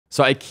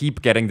So I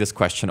keep getting this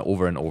question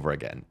over and over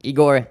again.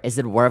 Igor, is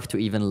it worth to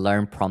even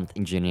learn prompt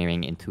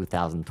engineering in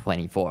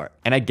 2024?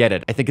 And I get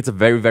it. I think it's a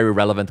very, very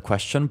relevant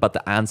question, but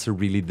the answer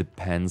really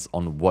depends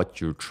on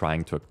what you're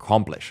trying to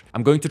accomplish.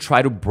 I'm going to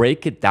try to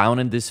break it down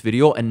in this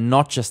video, and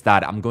not just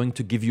that, I'm going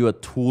to give you a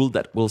tool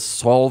that will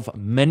solve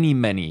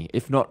many,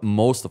 if not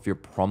most of your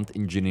prompt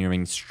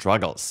engineering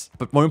struggles.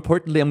 But more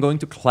importantly, I'm going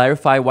to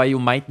clarify why you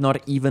might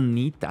not even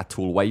need that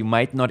tool, why you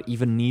might not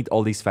even need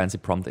all these fancy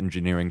prompt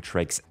engineering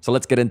tricks. So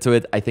let's get into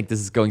it. I think this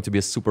is going to be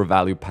a super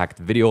value-packed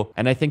video,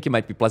 and I think you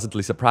might be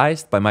pleasantly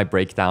surprised by my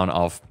breakdown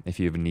of if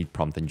you even need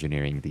prompt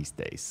engineering these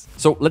days.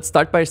 So let's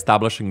start by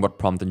establishing what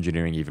prompt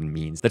engineering even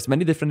means. There's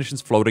many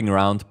definitions floating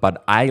around,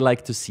 but I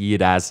like to see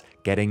it as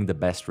getting the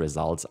best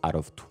results out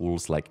of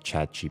tools like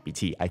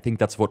ChatGPT. I think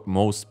that's what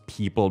most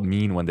people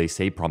mean when they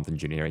say prompt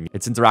engineering.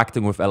 It's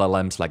interacting with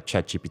LLMs like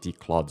ChatGPT,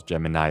 Claude,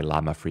 Gemini,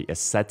 Llama 3,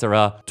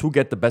 etc. to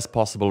get the best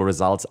possible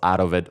results out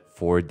of it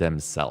for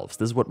themselves.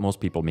 This is what most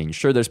people mean.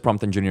 Sure, there's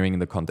prompt engineering in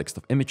the context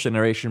of image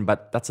generation,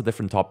 but that's a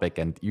different topic.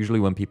 And usually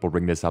when people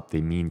bring this up,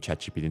 they mean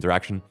ChatGPT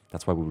interaction.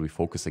 That's why we'll be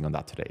focusing on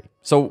that today.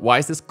 So why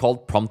is this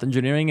called prompt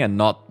engineering and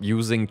not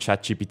using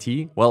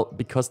ChatGPT? Well,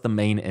 because the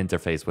main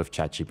interface with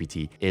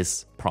ChatGPT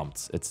is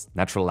prompts. It's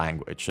natural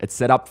language. It's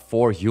set up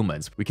for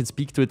humans. We can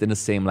speak to it in the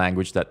same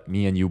language that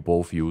me and you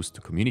both use to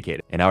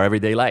communicate in our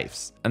everyday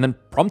lives. And then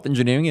prompt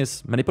engineering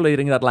is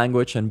manipulating that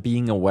language and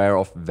being aware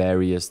of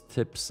various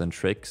tips and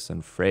tricks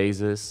and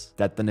phrases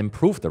that then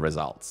improve the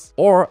results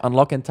or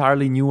unlock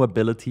entirely new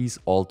abilities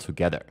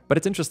altogether. But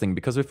it's interesting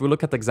because if we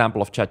look at the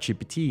example of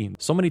ChatGPT,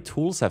 so many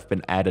tools have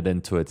been added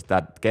into it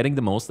that getting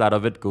the most out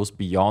of it goes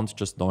beyond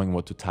just knowing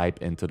what to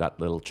type into that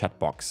little chat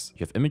box.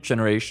 You have image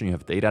generation, you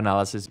have data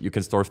analysis, you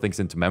can store things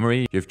into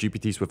memory, you have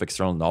GPTs with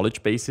external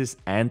knowledge bases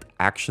and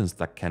actions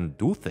that can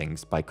do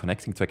things by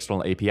connecting to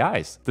external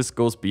APIs. This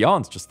goes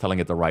beyond just telling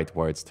it the right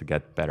words to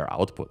get better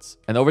outputs.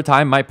 And over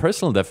time, my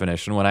personal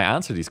definition when I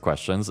answer these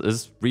questions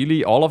is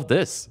really all of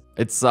this.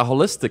 It's a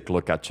holistic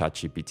look at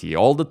ChatGPT,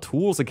 all the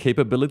tools and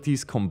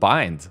capabilities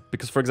combined.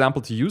 Because, for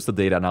example, to use the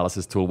data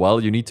analysis tool well,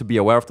 you need to be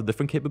aware of the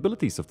different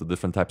capabilities of the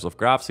different types of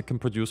graphs it can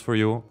produce for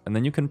you. And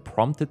then you can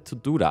prompt it to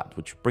do that,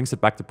 which brings it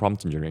back to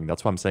prompt engineering.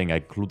 That's why I'm saying I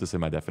include this in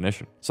my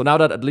definition. So now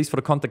that, at least for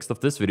the context of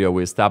this video,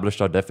 we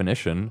established our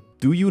definition,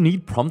 do you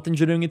need prompt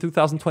engineering in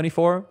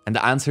 2024? And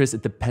the answer is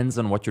it depends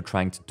on what you're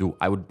trying to do.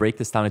 I would break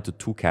this down into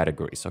two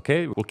categories,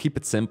 okay? We'll keep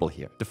it simple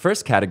here. The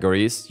first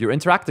category is you're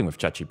interacting with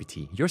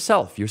ChatGPT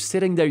yourself. You're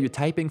sitting there, you're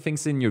typing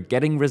things in, you're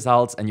getting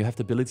results, and you have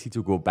the ability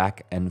to go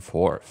back and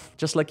forth,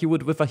 just like you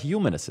would with a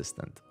human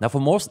assistant. Now, for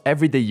most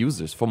everyday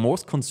users, for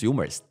most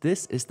consumers,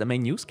 this is the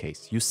main use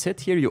case. You sit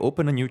here, you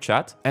open a new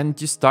chat, and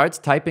you start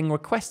typing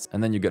requests,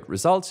 and then you get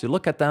results, you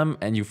look at them,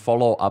 and you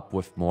follow up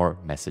with more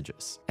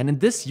messages. And in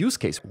this use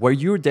case, where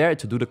you're there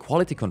to do the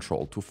quality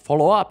control, to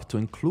follow up, to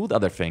include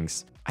other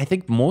things, I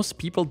think most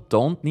people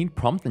don't need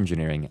prompt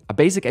engineering. A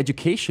basic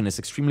education is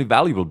extremely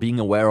valuable, being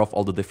aware of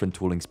all the different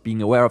toolings,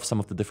 being aware of some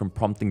of the different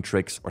prompting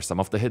tricks or some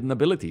of the hidden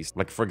abilities.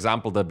 Like, for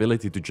example, the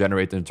ability to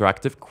generate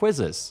interactive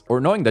quizzes,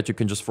 or knowing that you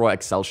can just throw an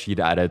Excel sheet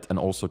at it and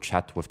also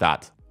chat with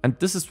that. And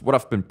this is what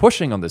I've been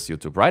pushing on this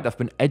YouTube, right? I've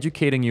been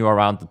educating you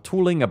around the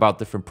tooling, about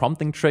different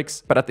prompting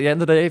tricks. But at the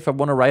end of the day, if I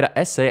want to write an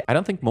essay, I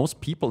don't think most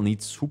people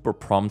need super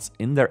prompts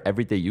in their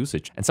everyday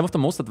usage. And some of the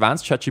most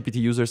advanced ChatGPT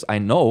users I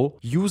know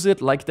use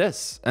it like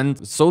this.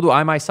 And so do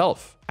I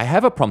myself. I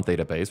have a prompt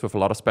database with a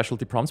lot of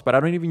specialty prompts, but I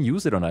don't even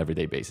use it on an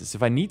everyday basis.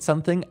 If I need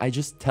something, I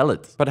just tell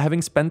it. But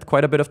having spent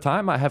quite a bit of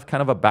time, I have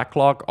kind of a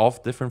backlog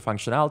of different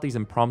functionalities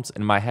and prompts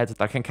in my head that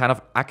I can kind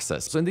of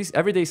access. So in these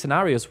everyday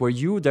scenarios where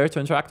you dare to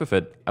interact with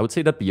it, I would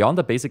say that beyond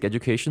the basic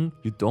education,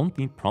 you don't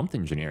need prompt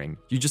engineering.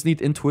 You just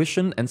need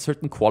intuition and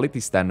certain quality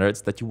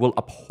standards that you will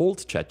uphold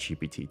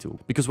ChatGPT to.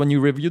 Because when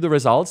you review the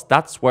results,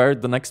 that's where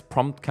the next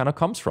prompt kind of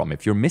comes from.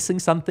 If you're missing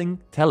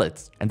something, tell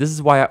it. And this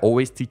is why I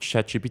always teach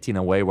ChatGPT in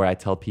a way where I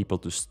tell people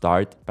to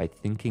start by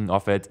thinking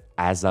of it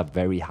as a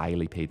very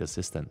highly paid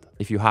assistant.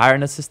 If you hire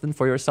an assistant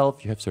for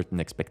yourself, you have certain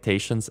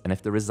expectations, and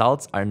if the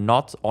results are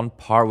not on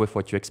par with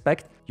what you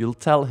expect, you'll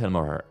tell him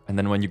or her. And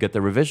then when you get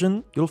the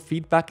revision, you'll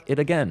feedback it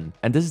again.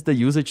 And this is the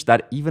usage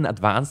that even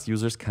advanced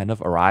users kind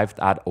of arrived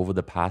at over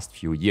the past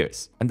few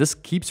years. And this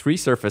keeps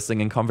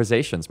resurfacing in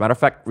conversations. Matter of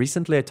fact,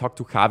 recently I talked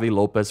to Javi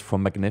Lopez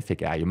from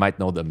Magnifica. You might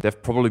know them. They're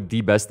probably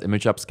the best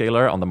image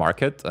upscaler on the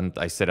market. And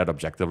I say that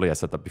objectively, I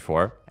said that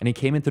before. And he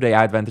came into the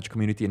AI Advantage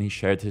community and he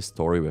shared his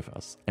story with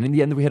us. And in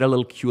the end, we had a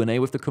little Q&A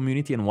with the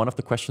community. And one of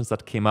the questions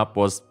that came up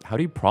was, how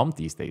do you prompt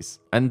these days?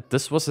 And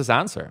this was his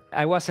answer.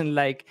 I wasn't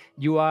like,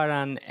 you are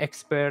an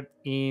expert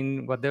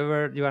in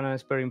whatever, you are an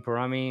expert in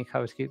programming,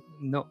 housekeeping.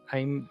 No,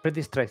 I'm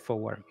pretty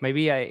straightforward.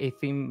 Maybe I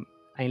think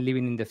I'm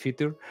living in the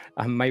future,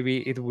 and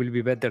maybe it will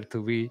be better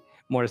to be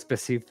more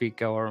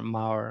specific or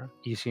more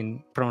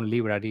using prompt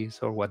libraries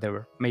or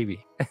whatever,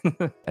 maybe.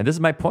 And this is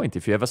my point.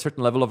 If you have a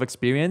certain level of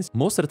experience,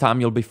 most of the time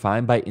you'll be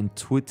fine by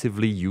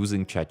intuitively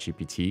using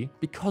ChatGPT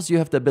because you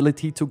have the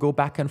ability to go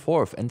back and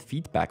forth and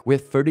feedback. We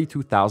have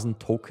 32,000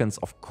 tokens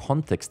of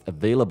context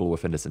available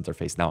within this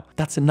interface now.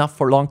 That's enough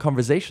for long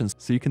conversations,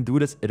 so you can do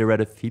this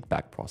iterative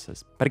feedback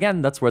process. But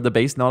again, that's where the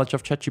base knowledge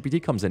of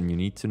ChatGPT comes in. You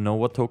need to know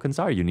what tokens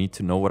are. You need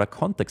to know what a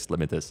context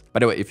limit is. By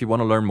the way, if you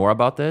want to learn more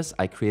about this,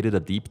 I created a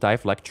deep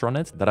dive lecture on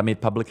it that I made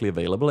publicly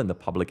available in the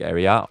public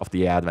area of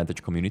the AI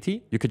Advantage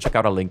community. You can check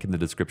out a link in the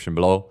description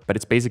below, but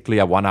it's basically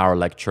a 1-hour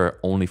lecture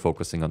only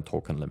focusing on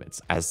token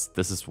limits, as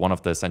this is one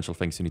of the essential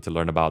things you need to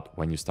learn about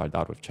when you start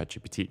out with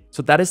ChatGPT.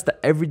 So that is the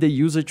everyday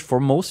usage for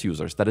most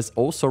users. That is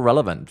also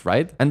relevant,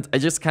 right? And I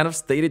just kind of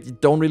stated you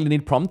don't really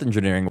need prompt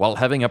engineering while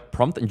having a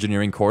prompt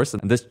engineering course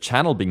and this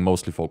channel being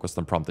mostly focused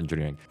on prompt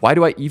engineering. Why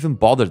do I even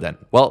bother then?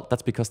 Well,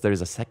 that's because there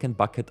is a second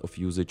bucket of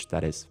usage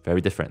that is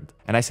very different.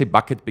 And I say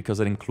bucket because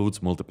it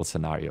includes multiple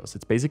scenarios.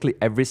 It's basically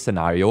every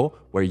scenario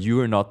where you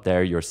are not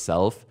there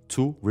yourself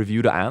to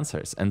review the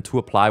answers and to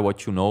apply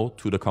what you know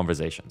to the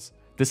conversations.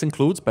 This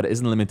includes, but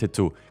isn't limited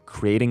to,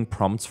 creating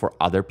prompts for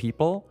other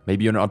people.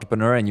 Maybe you're an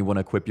entrepreneur and you want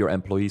to equip your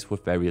employees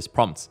with various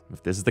prompts.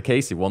 If this is the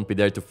case, you won't be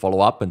there to follow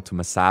up and to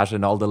massage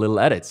in all the little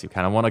edits. You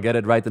kind of want to get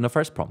it right in the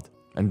first prompt.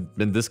 And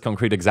in this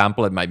concrete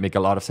example, it might make a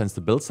lot of sense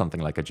to build something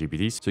like a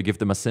GPT. So you give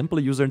them a simple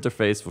user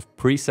interface with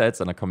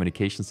presets and a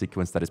communication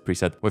sequence that is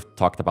preset. We've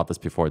talked about this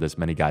before. There's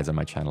many guys on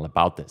my channel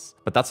about this.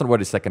 But that's not where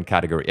the second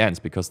category ends,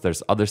 because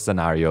there's other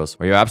scenarios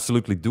where you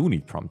absolutely do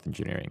need prompt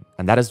engineering.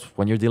 And that is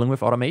when you're dealing with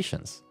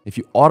automations. If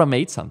you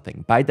automate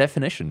something, by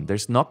definition,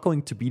 there's not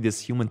going to be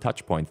this human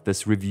touch point,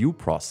 this review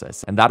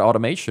process. And that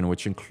automation,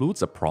 which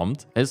includes a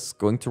prompt, is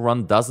going to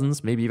run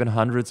dozens, maybe even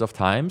hundreds of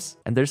times.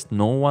 And there's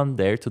no one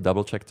there to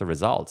double check the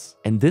results.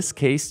 In this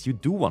case, you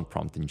do want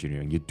prompt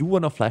engineering. You do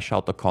want to flesh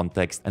out the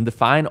context and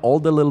define all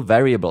the little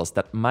variables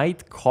that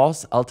might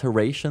cause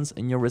alterations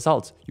in your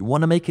results. You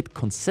want to make it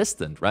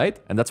consistent, right?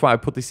 And that's why I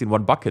put this in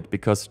one bucket,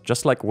 because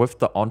just like with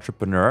the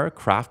entrepreneur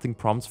crafting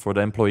prompts for the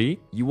employee,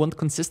 you want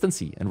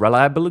consistency and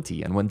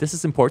reliability. And when this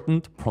is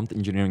important, prompt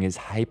engineering is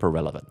hyper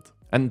relevant.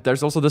 And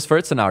there's also this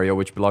third scenario,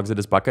 which belongs in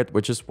this bucket,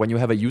 which is when you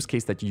have a use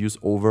case that you use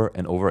over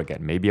and over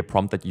again. Maybe a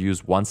prompt that you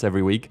use once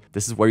every week.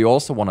 This is where you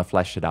also want to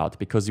flesh it out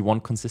because you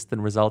want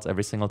consistent results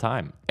every single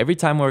time. Every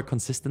time where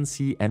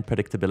consistency and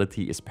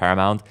predictability is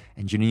paramount,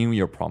 engineering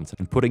your prompts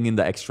and putting in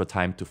the extra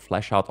time to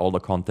flesh out all the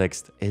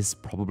context is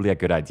probably a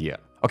good idea.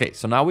 Okay,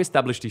 so now we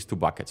established these two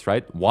buckets,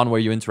 right? One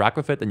where you interact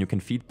with it and you can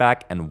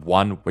feedback, and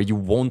one where you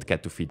won't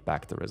get to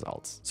feedback the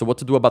results. So what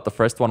to do about the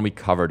first one we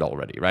covered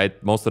already,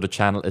 right? Most of the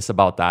channel is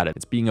about that.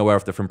 It's being aware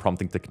of different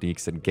prompting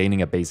techniques and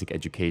gaining a basic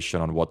education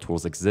on what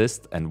tools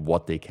exist and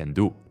what they can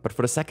do. But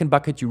for the second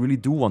bucket, you really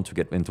do want to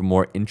get into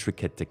more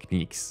intricate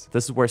techniques.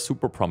 This is where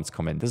super prompts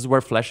come in. This is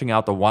where fleshing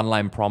out a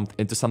one-line prompt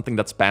into something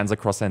that spans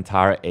across the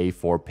entire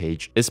A4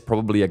 page is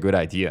probably a good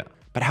idea.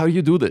 But how do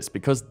you do this?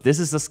 Because this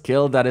is a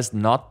skill that is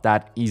not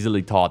that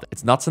easily taught.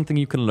 It's not something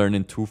you can learn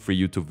in 2 free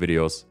YouTube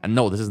videos. And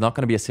no, this is not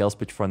going to be a sales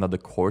pitch for another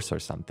course or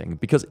something.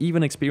 Because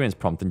even experienced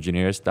prompt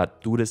engineers that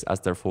do this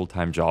as their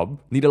full-time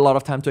job need a lot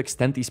of time to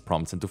extend these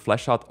prompts and to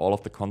flesh out all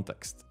of the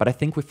context. But I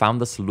think we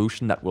found the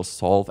solution that will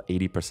solve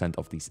 80%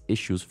 of these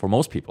issues for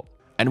most people.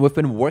 And we've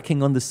been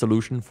working on this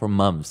solution for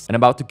months and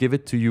about to give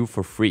it to you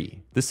for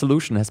free. This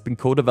solution has been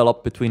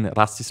co-developed between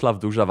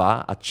Rastislav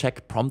Dujava, a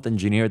Czech prompt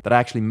engineer that I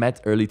actually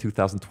met early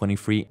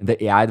 2023 in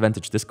the AI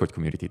Advantage Discord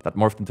community that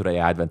morphed into the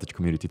AI Advantage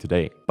community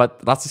today.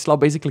 But Rastislav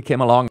basically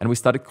came along and we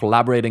started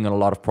collaborating on a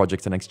lot of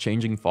projects and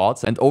exchanging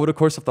thoughts. And over the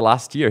course of the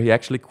last year, he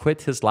actually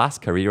quit his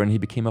last career and he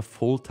became a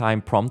full-time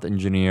prompt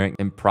engineer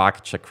in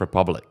Prague, Czech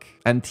Republic.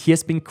 And he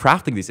has been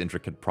crafting these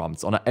intricate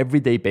prompts on an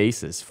everyday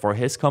basis for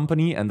his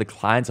company and the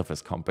clients of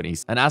his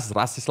companies. And as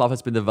Rastislav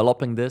has been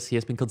developing this, he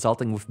has been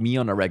consulting with me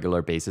on a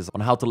regular basis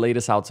on how to lay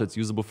this out so it's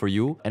usable for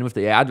you. And with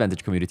the AI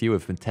Advantage community,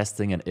 we've been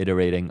testing and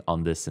iterating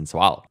on this since a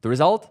while. The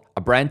result?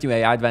 A brand new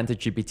AI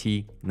Advantage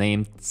GPT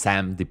named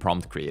Sam the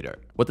Prompt Creator.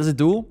 What does it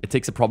do? It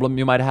takes a problem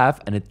you might have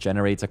and it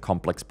generates a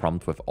complex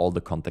prompt with all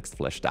the context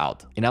fleshed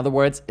out. In other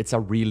words, it's a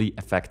really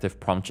effective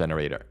prompt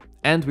generator.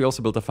 And we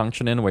also built a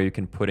function in where you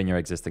can put in your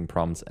existing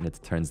prompts and it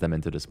turns them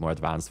into this more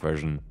advanced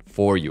version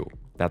for you.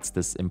 That's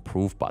this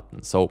improve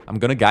button. So I'm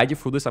going to guide you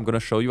through this. I'm going to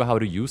show you how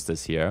to use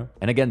this here.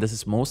 And again, this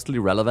is mostly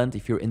relevant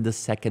if you're in the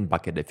second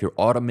bucket, if you're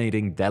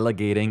automating,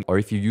 delegating, or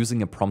if you're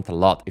using a prompt a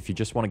lot. If you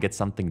just want to get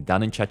something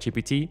done in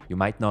ChatGPT, you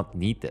might not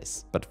need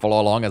this. But follow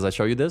along as I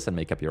show you this and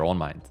make up your own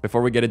mind.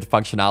 Before we get into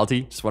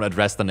functionality, just want to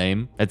address the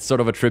name. It's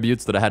sort of a tribute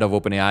to the head of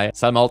OpenAI.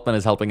 Sam Altman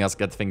is helping us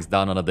get things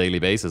done on a daily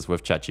basis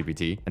with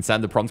ChatGPT. And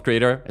Sam the Prompt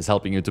Creator is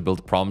helping you to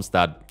build prompts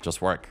that just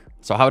work.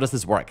 So how does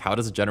this work? How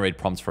does it generate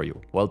prompts for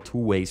you? Well, 2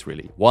 ways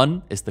really.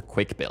 One is the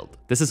quick build.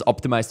 This is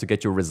optimized to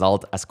get your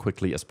result as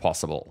quickly as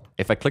possible.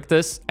 If I click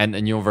this, and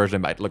a new version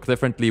might look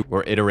differently,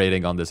 we're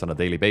iterating on this on a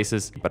daily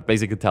basis, but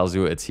basically tells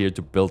you it's here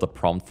to build a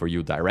prompt for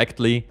you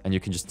directly, and you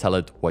can just tell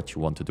it what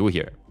you want to do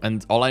here.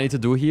 And all I need to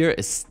do here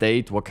is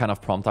state what kind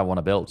of prompt I want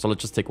to build. So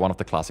let's just take one of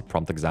the classic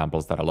prompt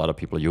examples that a lot of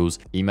people use,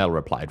 email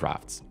reply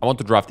drafts. I want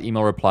to draft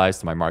email replies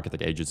to my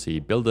marketing agency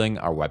building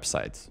our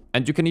website.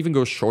 And you can even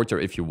go shorter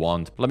if you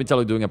want. But let me tell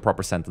you, doing a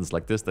proper sentence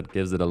like this that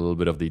gives it a little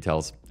bit of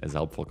details is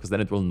helpful, because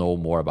then it will know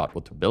more about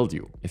what to build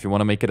you. If you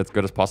want to make it as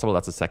good as possible,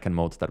 that's a second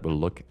mode that we'll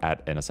look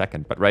at in a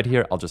second. But right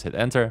here, I'll just hit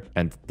enter,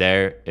 and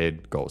there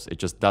it goes. It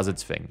just does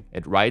its thing.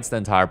 It writes the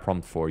entire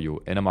prompt for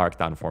you in a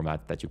markdown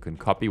format that you can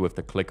copy with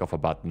the click of a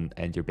button,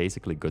 and you're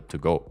basically good to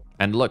go.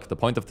 And look, the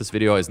point of this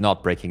video is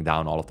not breaking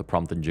down all of the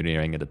prompt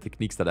engineering and the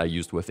techniques that I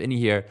used within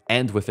here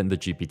and within the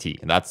GPT.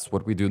 And that's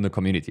what we do in the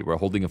community. We're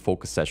holding a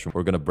focus session.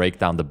 We're going to break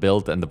down the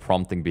build and the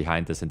prompting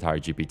behind this entire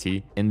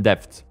GPT in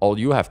depth. All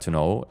you have to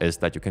know is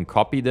that you can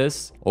copy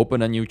this,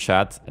 open a new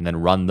chat, and then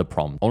run the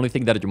prompt. Only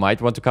thing that you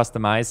might want to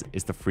customize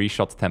is the free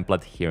shot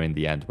template here in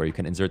the end, where you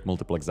can insert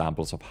multiple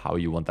examples of how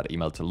you want that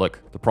email to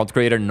look. The prompt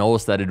creator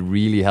knows that it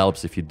really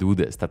helps if you do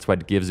this. That's why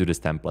it gives you this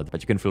template,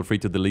 but you can feel free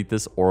to delete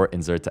this or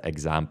insert the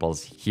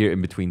examples here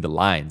in between the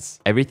lines.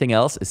 Everything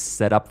else is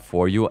set up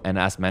for you, and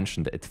as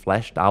mentioned, it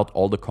fleshed out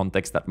all the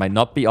context that might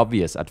not be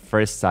obvious at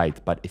first sight,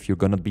 but if you're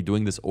going to be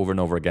doing this over and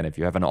over again, if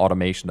you have an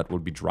automation that will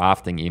be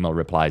drafting email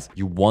replies,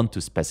 you want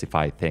to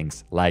specify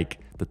things like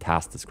the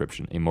task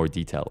description in more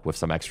detail with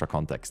some extra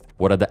context.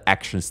 What are the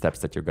action steps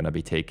that you're going to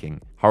be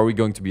taking? How are we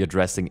going to be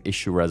addressing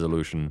issue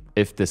resolution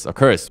if this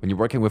occurs? When you're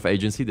working with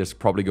agency, there's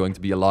probably going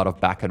to be a lot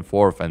of back and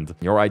forth, and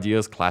your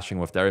ideas clashing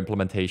with their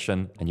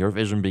implementation and your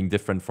vision being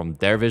different from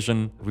their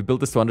vision. We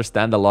built this to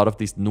understand a lot of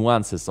these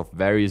nuances of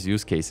various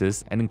use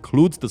cases and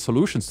includes the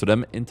solutions to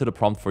them into the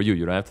prompt for you.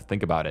 You don't have to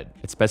think about it.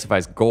 It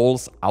specifies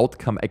goals,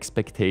 outcome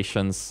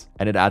expectations,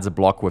 and it adds a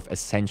block with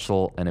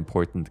essential and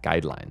important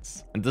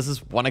guidelines. And this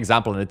is one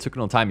example, and it took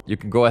no time. You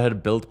can go ahead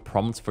and build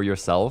prompts for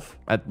yourself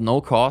at no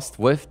cost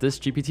with this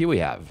GPT we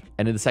have.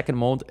 And in the second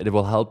mode, it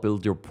will help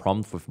build your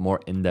prompt with more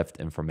in-depth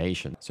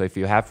information. So if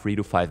you have 3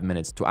 to 5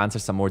 minutes to answer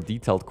some more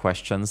detailed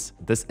questions,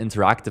 this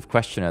interactive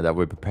questionnaire that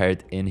we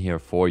prepared in here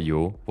for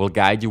you will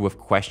guide you with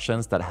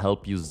questions that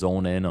help you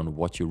zone in on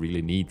what you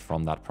really need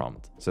from that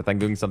prompt. So if I'm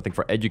doing something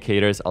for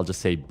educators, I'll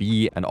just say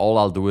B, and all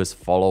I'll do is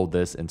follow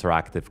this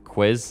interactive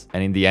quiz.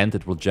 And in the end,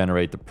 it will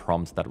generate the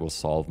prompt that will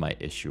solve my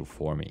issue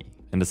for me.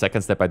 In the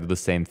second step, I do the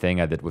same thing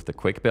I did with the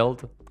quick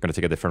build. I'm going to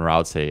take a different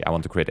route, say I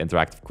want to create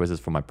interactive quizzes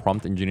for my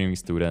prompt engineering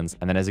students.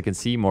 And then as you can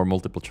see, more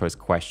multiple choice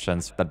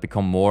questions that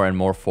become more and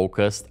more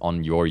focused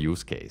on your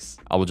use case.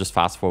 I will just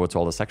fast forward to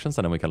all the sections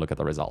and then we can look at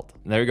the result.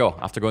 And there you go.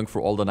 After going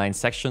through all the 9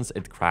 sections,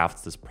 it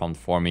crafts this prompt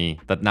for me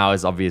that now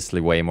is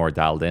obviously way more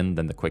dialed in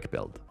than the quick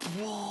build.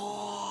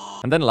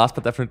 And then last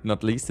but definitely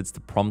not least, it's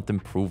the prompt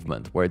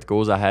improvement, where it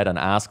goes ahead and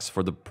asks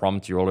for the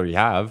prompt you already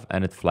have,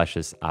 and it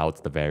fleshes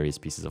out the various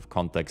pieces of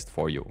context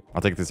for you. I'll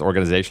take this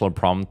organizational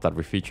prompt that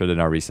we featured in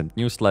our recent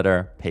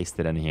newsletter, paste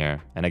it in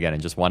here. And again, in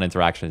just one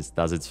interaction, it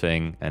does its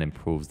thing and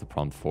improves the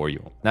prompt for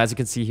you. Now, as you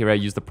can see here, I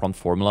use the prompt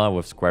formula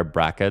with square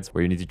brackets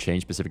where you need to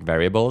change specific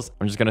variables.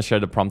 I'm just going to share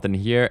the prompt in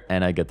here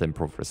and I get the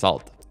improved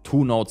result.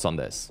 2 notes on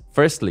this.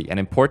 Firstly, and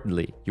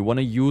importantly, you want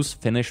to use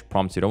finished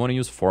prompts. You don't want to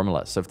use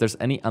formulas. So if there's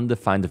any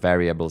undefined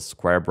variables,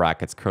 square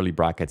brackets, curly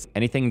brackets,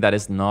 anything that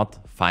is not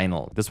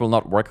final, this will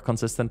not work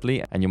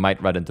consistently and you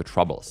might run into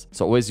troubles.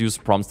 So always use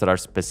prompts that are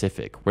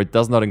specific, where it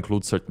does not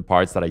include certain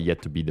parts that are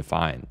yet to be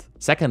defined.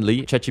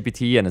 Secondly,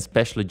 ChatGPT and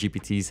especially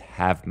GPTs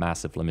have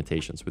massive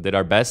limitations. We did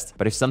our best,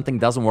 but if something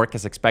doesn't work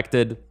as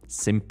expected,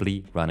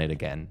 simply run it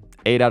again.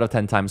 8 out of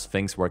 10 times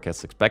things work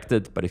as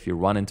expected, but if you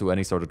run into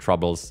any sort of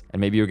troubles and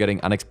maybe you're getting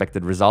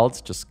unexpected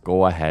results, just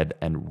go ahead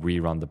and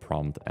rerun the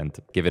prompt and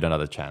give it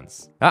another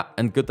chance.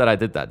 And good that I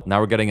did that. Now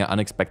we're getting an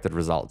unexpected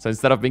result. So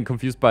instead of being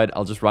confused by it,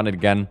 I'll just run it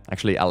again.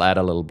 Actually, I'll add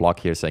a little block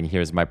here saying,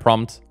 here's my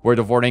prompt. Word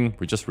of warning,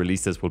 we just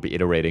released this, we'll be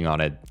iterating on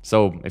it.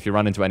 So if you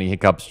run into any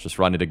hiccups, just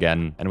run it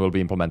again and we'll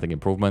be implementing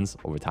improvements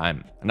over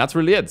time. And that's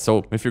really it.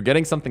 So if you're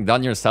getting something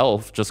done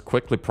yourself, just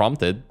quickly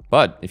prompt it.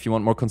 But if you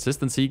want more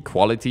consistency,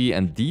 quality,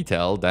 and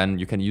detail, then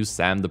you can use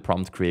Sam, the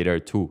prompt creator,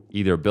 to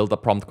either build a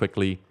prompt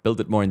quickly, build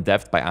it more in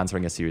depth by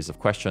answering a series of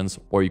questions,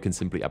 or you can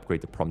simply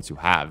upgrade the prompts you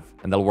have.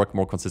 And they'll work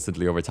more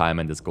consistently over time,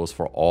 and this goes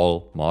for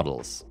all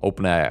models.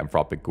 OpenAI,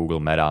 Anthropic,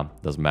 Google, Meta,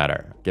 doesn't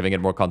matter. Giving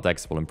it more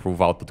context will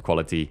improve output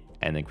quality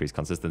and increase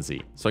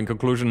consistency. So in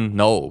conclusion,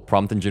 no,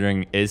 prompt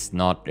engineering is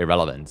not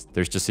irrelevant.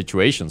 There's just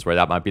situations where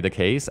that might be the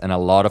case, and a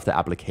lot of the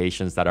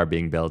applications that are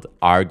being built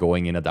are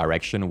going in a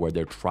direction where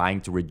they're trying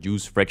to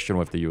reduce friction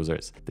with the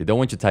users. They don't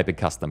want you typing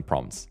custom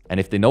prompts. And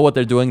if they know what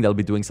they're doing, they'll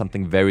be doing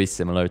something very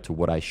similar to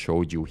what I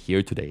showed you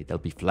here today. They'll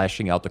be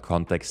fleshing out the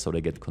context so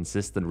they get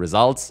consistent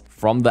results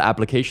from the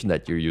application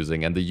that you're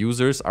using, and the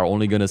users are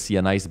only gonna see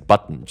a nice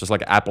button, just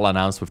like Apple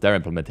announced with their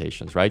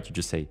implementations, right? You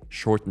just say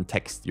shorten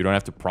text. You don't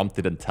have to prompt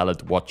it and tell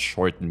it what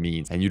short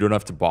means, and you don't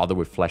have to bother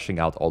with fleshing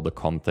out all the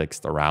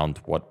context around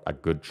what a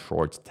good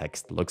short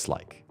text looks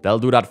like.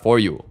 They'll do that for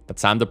you, but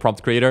Sam the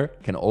prompt creator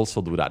can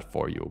also do that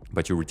for you,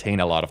 but you retain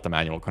a lot of the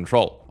manual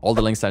control. All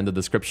the links are in the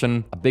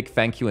description. A big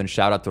thank you and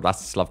shout out to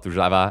Rastislav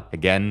Tujava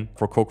again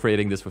for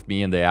co-creating this with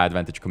me and the AI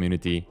Advantage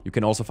community. You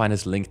can also find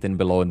his LinkedIn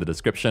below in the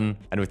description.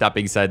 And with that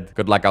being said,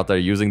 good luck out there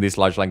using these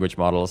large language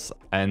models,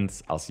 and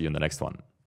I'll see you in the next one.